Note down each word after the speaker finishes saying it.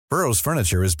Burrow's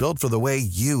furniture is built for the way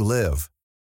you live.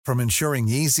 From ensuring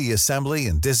easy assembly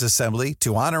and disassembly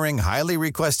to honoring highly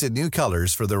requested new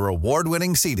colors for their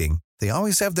award-winning seating, they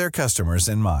always have their customers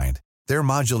in mind. Their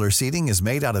modular seating is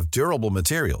made out of durable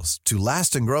materials to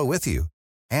last and grow with you.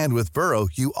 And with Burrow,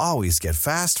 you always get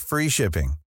fast, free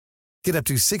shipping. Get up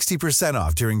to 60%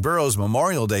 off during Burrow's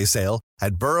Memorial Day sale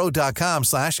at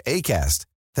burrow.com/ACAST.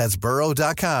 That's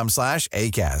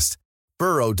burrow.com/ACAST.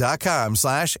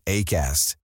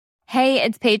 burrow.com/ACAST. Hey,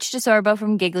 it's Paige DeSorbo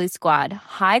from Giggly Squad.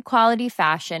 High quality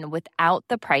fashion without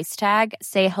the price tag.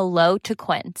 Say hello to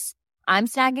Quince. I'm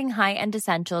snagging high-end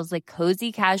essentials like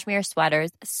cozy cashmere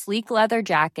sweaters, sleek leather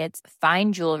jackets,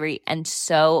 fine jewelry, and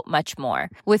so much more.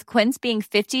 With Quince being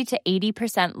 50 to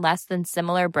 80% less than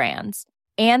similar brands.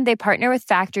 And they partner with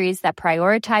factories that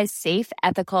prioritize safe,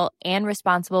 ethical, and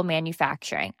responsible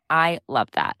manufacturing. I love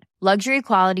that. Luxury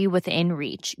quality within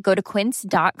reach. Go to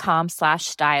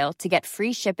quince.com/style to get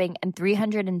free shipping and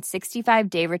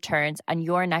 365-day returns on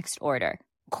your next order.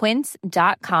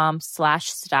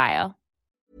 Quince.com/style.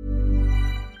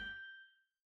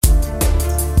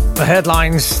 The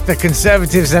headlines: the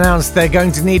Conservatives announced they're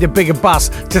going to need a bigger bus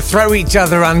to throw each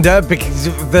other under because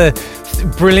of the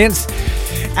brilliance.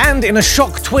 And in a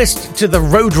shock twist to the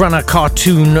Roadrunner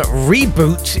cartoon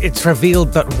reboot, it's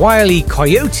revealed that Wile E.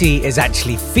 Coyote is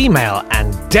actually female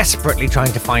and desperately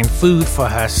trying to find food for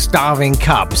her starving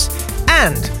cubs.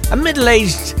 And a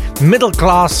middle-aged,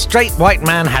 middle-class, straight white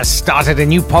man has started a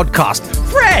new podcast.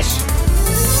 Fresh!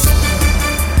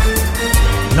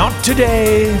 Not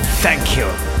today, thank you,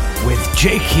 with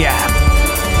Jake Yap.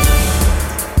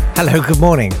 Hello, good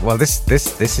morning. Well, this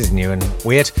is new and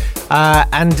weird,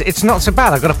 and it's not so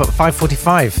bad. I got up at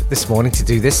 5:45 this morning to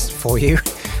do this for you,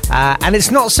 and it's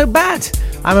not so bad.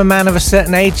 I'm a man of a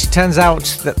certain age. Turns out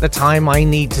that the time I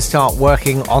need to start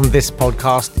working on this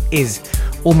podcast is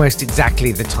almost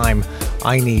exactly the time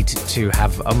I need to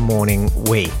have a morning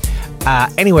wee.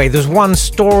 Anyway, there's one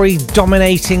story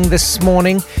dominating this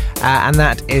morning, and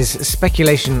that is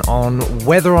speculation on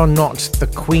whether or not the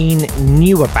Queen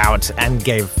knew about and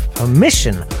gave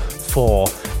permission for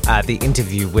the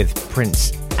interview with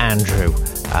Prince Andrew,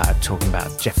 talking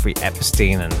about Jeffrey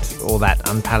Epstein and all that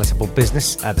unpalatable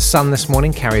business. The Sun this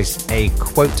morning carries a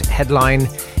quote headline,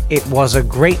 "It was a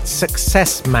great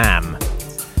success, ma'am."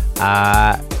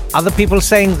 Other people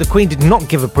saying the Queen did not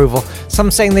give approval, some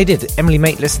saying they did. Emily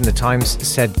Maitlis in The Times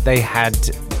said they had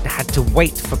to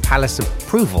wait for palace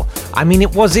approval. I mean,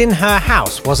 it was in her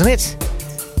house, wasn't it?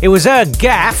 It was her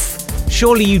gaff.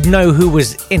 Surely you'd know who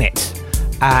was in it.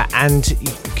 And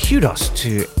kudos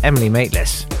to Emily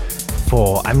Maitlis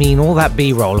for, I mean, all that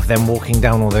B-roll of them walking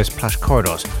down all those plush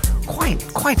corridors.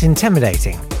 Quite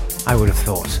intimidating, I would have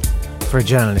thought, for a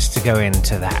journalist to go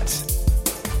into that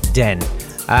den.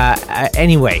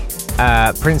 Anyway,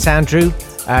 Prince Andrew,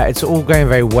 it's all going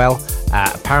very well.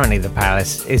 Apparently the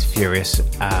palace is furious,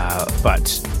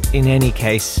 but in any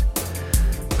case,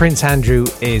 Prince Andrew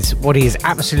is, what he is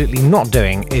absolutely not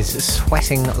doing is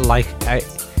sweating like a...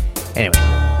 Anyway.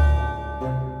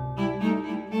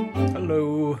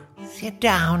 Hello. Sit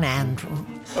down, Andrew.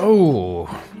 Oh,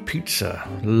 pizza.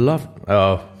 Love...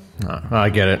 Oh... I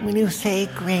get it. Will you say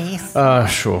grace?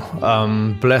 Sure.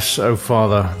 Bless, O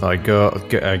Father, thy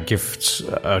gifts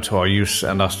to our use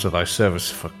and us to thy service.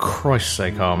 For Christ's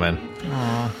sake, amen.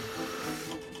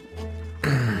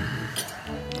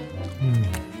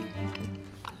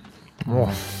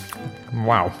 Oh.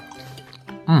 Wow.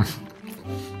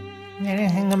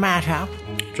 Anything the matter?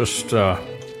 Just got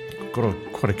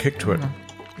quite a kick to it.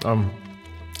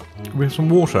 We have some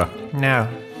water. No.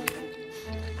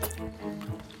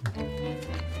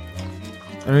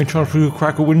 Any chance we could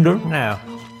crack a window? No.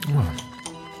 Oh,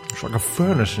 it's like a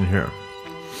furnace in here.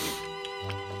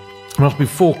 Must be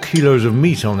 4 kilos of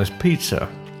meat on this pizza.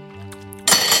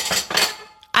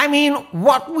 I mean,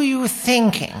 what were you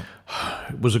thinking?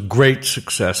 It was a great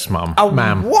success, Mum.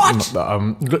 Ma'am. What?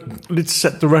 Let's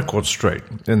set the record straight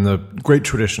in the great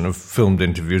tradition of filmed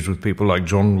interviews with people like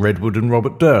John Redwood and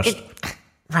Robert Durst.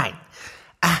 Right.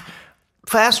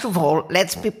 First of all,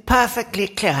 let's be perfectly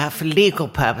clear for legal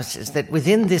purposes that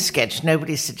within this sketch,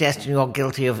 nobody's suggesting you're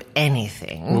guilty of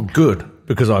anything. Well, good,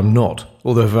 because I'm not.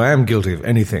 Although if I am guilty of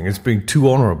anything, it's being too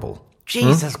honourable.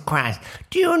 Jesus Christ.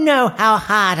 Do you know how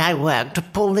hard I worked to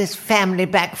pull this family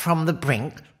back from the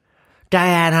brink?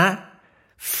 Diana,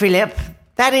 Philip,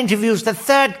 that interview's the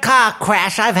 3rd car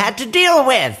crash I've had to deal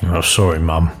with. Oh, sorry,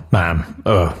 Ma'am.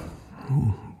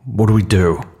 What do we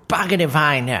do? Buggered if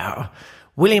I know.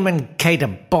 William and Kate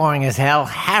are boring as hell.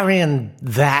 Harry and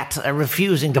that are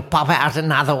refusing to pop out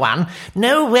another one.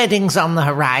 No weddings on the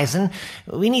horizon.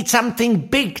 We need something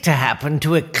big to happen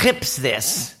to eclipse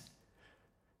this.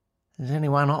 There's only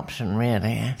one option,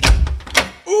 really.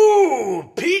 Ooh,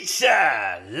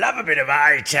 pizza! Love a bit of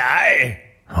I-tie.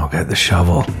 I'll get the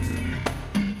shovel.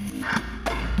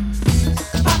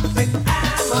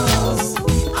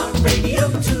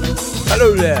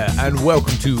 Hello there, and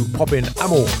welcome to Poppin'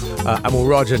 Amel. Amel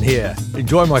Rajan here,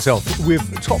 enjoying myself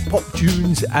with top pop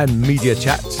tunes and media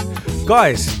chats.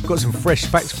 Guys, got some fresh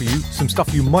facts for you, some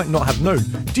stuff you might not have known.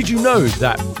 Did you know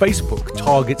that Facebook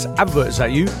targets adverts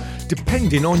at you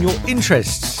depending on your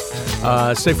interests?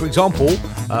 Say, for example,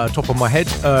 top of my head,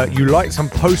 you like some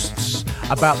posts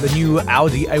about the new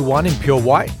Audi A1 in pure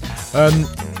white.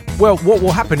 Well, what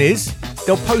will happen is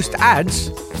they'll post ads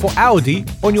for Audi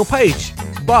on your page.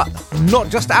 But not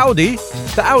just Audi,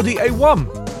 the Audi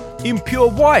A1 in pure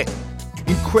white.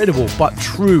 Incredible, but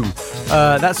true.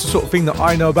 That's the sort of thing that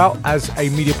I know about as a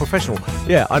media professional.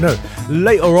 Yeah, I know.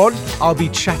 Later on, I'll be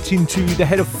chatting to the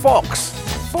head of Fox.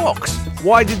 Fox,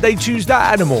 why did they choose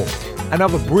that animal? And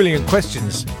other brilliant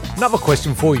questions. Another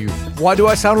question for you. Why do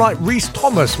I sound like Rhys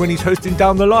Thomas when he's hosting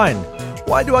Down the Line?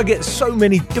 Why do I get so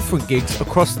many different gigs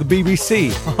across the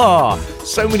BBC?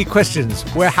 So many questions.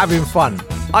 We're having fun.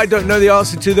 I don't know the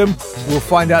answer to them. We'll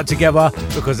find out together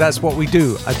because that's what we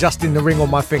do. Adjusting the ring on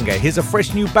my finger. Here's a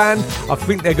fresh new band. I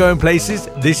think they're going places.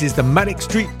 This is the Manic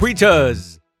Street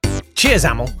Preachers. Cheers,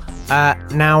 Amel.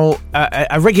 Now,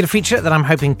 a regular feature that I'm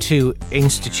hoping to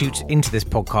institute into this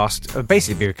podcast,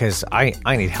 basically because I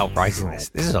need help writing this.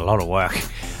 This is a lot of work.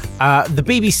 The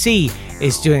BBC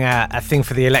is doing a thing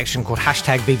for the election called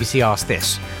 #BBC Ask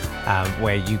This,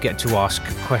 where you get to ask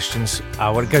questions.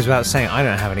 What it goes without saying, I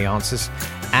don't have any answers.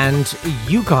 And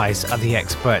you guys are the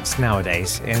experts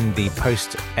nowadays in the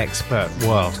post-expert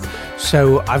world.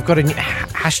 So I've got a new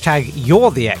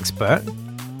 #You're the Expert.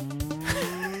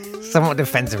 Somewhat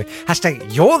defensively.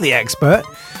 #You're the Expert.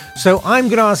 So I'm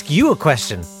going to ask you a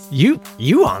question. You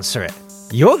answer it.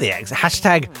 You're the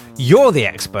 #You're the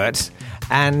Expert.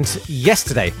 And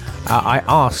yesterday, I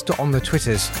asked on the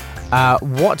Twitters,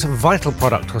 what vital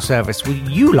product or service would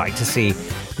you like to see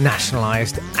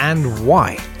nationalised and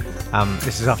why?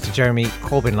 This is after Jeremy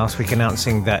Corbyn last week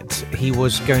announcing that he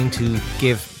was going to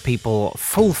give people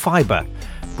full fibre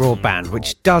broadband,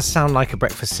 which does sound like a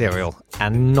breakfast cereal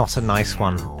and not a nice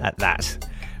one at that.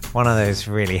 One of those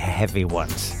really heavy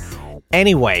ones.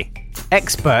 Anyway,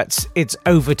 experts, it's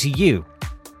over to you.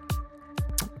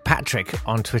 Patrick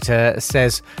on Twitter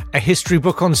says, a history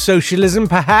book on socialism,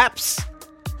 perhaps?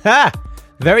 Ha!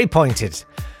 Very pointed.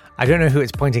 I don't know who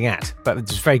it's pointing at, but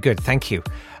it's very good. Thank you.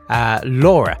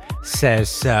 Laura says,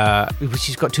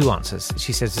 she's got two answers.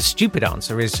 She says the stupid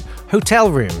answer is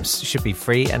hotel rooms should be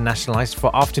free and nationalised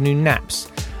for afternoon naps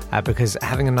because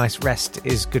having a nice rest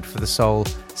is good for the soul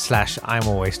 / I'm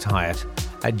always tired.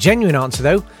 A genuine answer,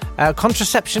 though,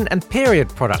 contraception and period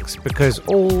products, because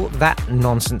all that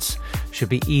nonsense should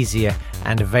be easier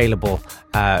and available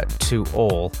to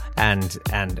all. And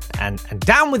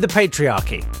down with the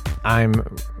patriarchy. I'm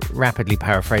rapidly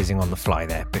paraphrasing on the fly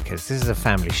there because this is a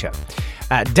family show.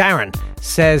 Darren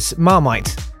says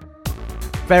Marmite.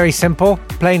 Very simple,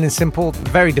 plain and simple,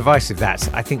 very divisive that.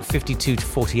 I think 52 to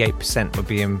 48% would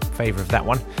be in favour of that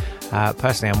one.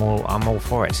 Personally, I'm all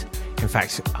for it. In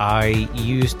fact, I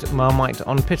used Marmite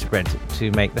on pita bread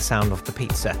to make the sound of the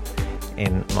pizza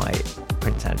in my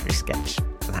Prince Andrew sketch.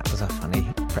 That was a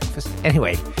funny breakfast.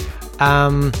 Anyway,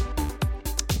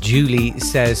 Julie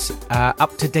says,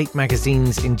 up-to-date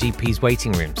magazines in GPs'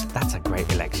 waiting rooms. That's a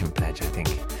great election pledge, I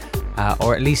think.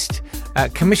 Or at least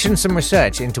commission some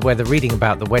research into whether reading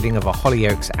about the wedding of a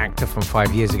Hollyoaks actor from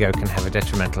 5 years ago can have a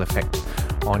detrimental effect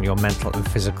on your mental and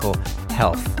physical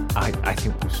health. I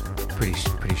think it was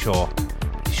pretty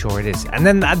sure it is. And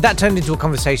then that turned into a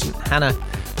conversation. Hannah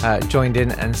joined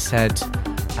in and said,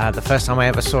 the first time I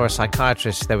ever saw a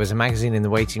psychiatrist, there was a magazine in the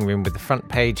waiting room with the front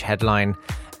page headline,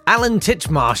 Alan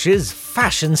Titchmarsh's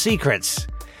Fashion Secrets.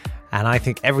 And I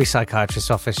think every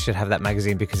psychiatrist's office should have that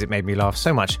magazine because it made me laugh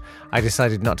so much I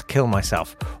decided not to kill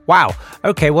myself. Wow.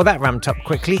 Okay, well, that ramped up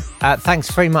quickly. Thanks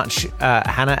very much,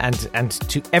 Hannah, and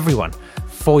to everyone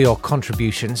for your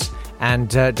contributions. And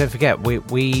don't forget,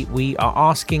 we are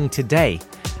asking today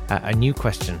a new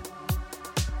question.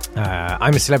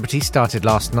 I'm a Celebrity started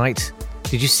last night.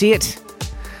 Did you see it?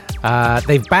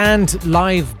 They've banned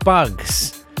live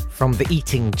bugs from the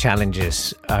eating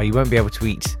challenges. You won't be able to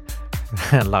eat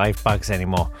live bugs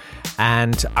anymore.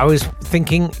 And I was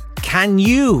thinking, can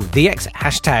you,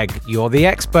 hashtag you're the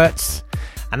experts,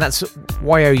 and that's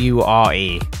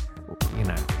YOURE,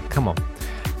 come on.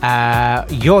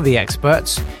 You're the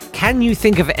experts. Can you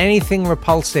think of anything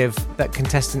repulsive that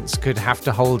contestants could have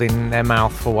to hold in their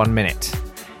mouth for 1 minute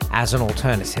as an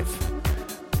alternative?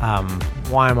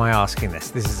 Why am I asking this?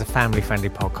 This is a family-friendly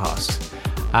podcast.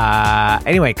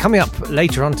 Anyway, coming up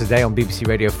later on today on BBC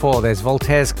Radio 4, there's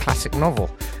Voltaire's classic novel,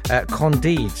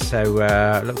 Candide. So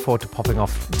look forward to popping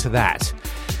off to that.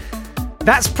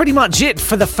 That's pretty much it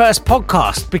for the first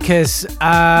podcast because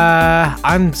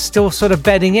I'm still sort of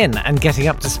bedding in and getting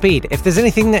up to speed. If there's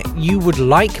anything that you would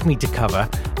like me to cover,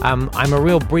 I'm a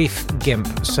real brief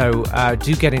gimp, so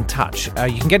do get in touch.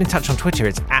 You can get in touch on Twitter.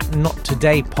 It's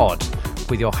 @NotTodayPod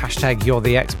with your hashtag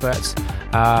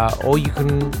 #YourTheExperts, or you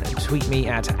can tweet me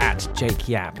at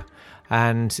 @JakeYap.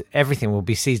 And everything will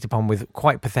be seized upon with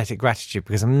quite pathetic gratitude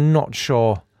because I'm not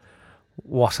sure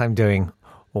what I'm doing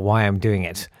or why I'm doing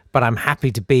it. But I'm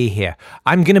happy to be here.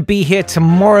 I'm going to be here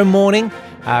tomorrow morning,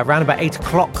 around about 8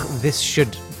 o'clock. This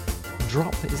should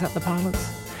drop. Is that the parlance?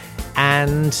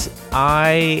 And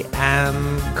I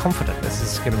am confident this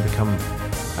is going to become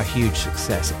a huge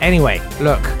success. Anyway,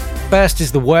 look, first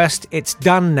is the worst. It's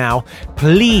done now.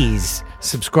 Please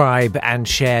subscribe and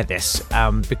share this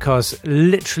because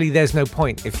literally there's no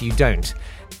point if you don't.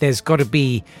 There's got to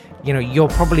be, you're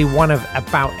probably one of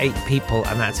about 8 people,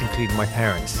 and that's including my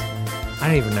parents. I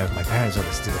don't even know if my parents will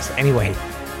listen to this. Anyway,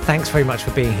 thanks very much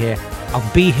for being here.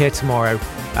 I'll be here tomorrow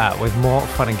with more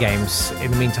fun and games.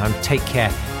 In the meantime, take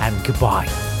care and goodbye.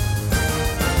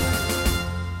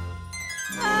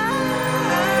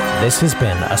 This has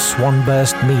been a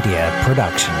Swanburst Media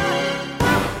production.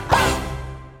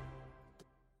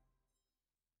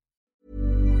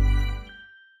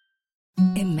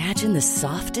 Imagine the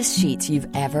softest sheets you've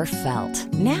ever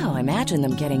felt. Now imagine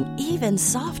them getting even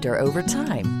softer over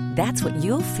time. That's what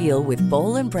you'll feel with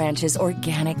Boll & Branch's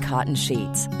organic cotton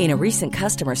sheets. In a recent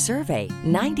customer survey,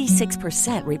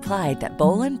 96% replied that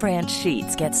Boll & Branch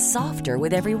sheets get softer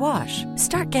with every wash.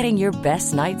 Start getting your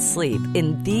best night's sleep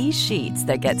in these sheets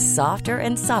that get softer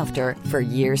and softer for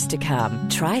years to come.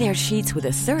 Try their sheets with a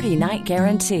 30-night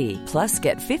guarantee. Plus,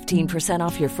 get 15%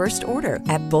 off your first order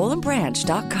at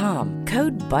bollandbranch.com.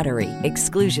 Code BUTTERY.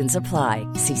 Exclusions apply.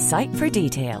 See site for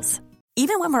details.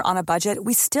 Even when we're on a budget,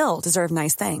 we still deserve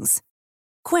nice things.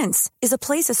 Quince is a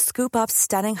place to scoop up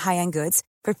stunning high-end goods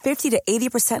for 50 to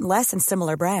 80% less than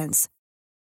similar brands.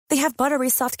 They have buttery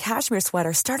soft cashmere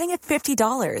sweaters starting at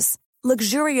 $50,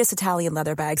 luxurious Italian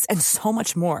leather bags, and so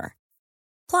much more.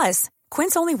 Plus,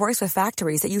 Quince only works with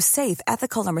factories that use safe,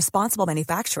 ethical, and responsible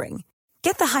manufacturing.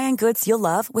 Get the high-end goods you'll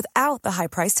love without the high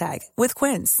price tag with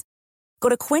Quince. Go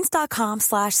to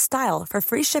quince.com/style for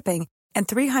free shipping and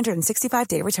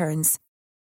 365-day returns.